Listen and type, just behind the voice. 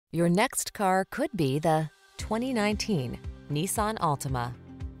Your next car could be the 2019 Nissan Altima.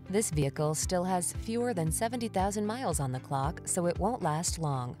 This vehicle still has fewer than 70,000 miles on the clock, so it won't last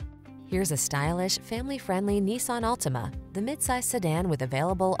long. Here's a stylish, family-friendly Nissan Altima, the midsize sedan with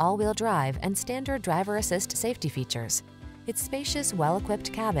available all-wheel drive and standard driver assist safety features. Its spacious,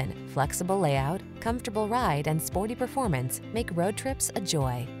 well-equipped cabin, flexible layout, comfortable ride, and sporty performance make road trips a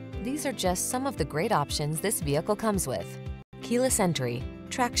joy. These are just some of the great options this vehicle comes with: keyless entry,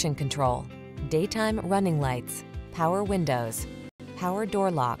 traction control, daytime running lights, power windows, power door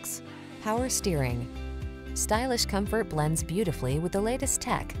locks, power steering. Stylish comfort blends beautifully with the latest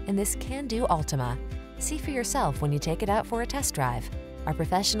tech in this can-do Altima. See for yourself when you take it out for a test drive. Our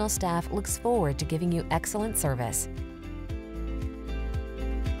professional staff looks forward to giving you excellent service.